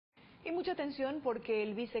Y mucha atención porque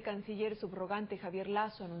el vicecanciller subrogante Javier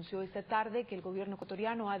Lasso anunció esta tarde que el gobierno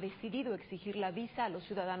ecuatoriano ha decidido exigir la visa a los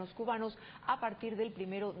ciudadanos cubanos a partir del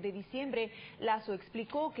 1 de diciembre. Lasso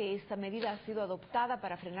explicó que esta medida ha sido adoptada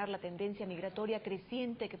para frenar la tendencia migratoria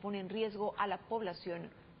creciente que pone en riesgo a la población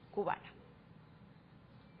cubana.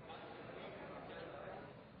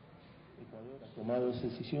 Ecuador ha tomado esa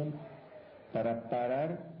decisión para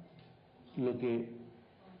parar lo que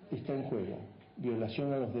está en juego: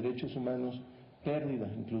 violación a los derechos humanos, pérdidas,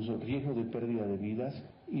 incluso riesgo de pérdida de vidas,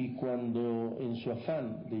 y cuando en su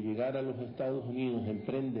afán de llegar a los Estados Unidos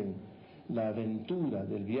emprenden la aventura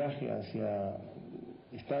del viaje hacia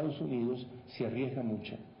Estados Unidos, se arriesga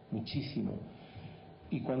muchísimo.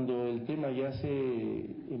 Y cuando el tema ya se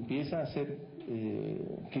empieza a ser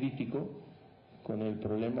crítico, con el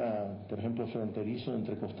problema, por ejemplo, fronterizo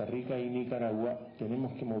entre Costa Rica y Nicaragua,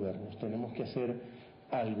 tenemos que movernos, tenemos que hacer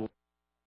algo.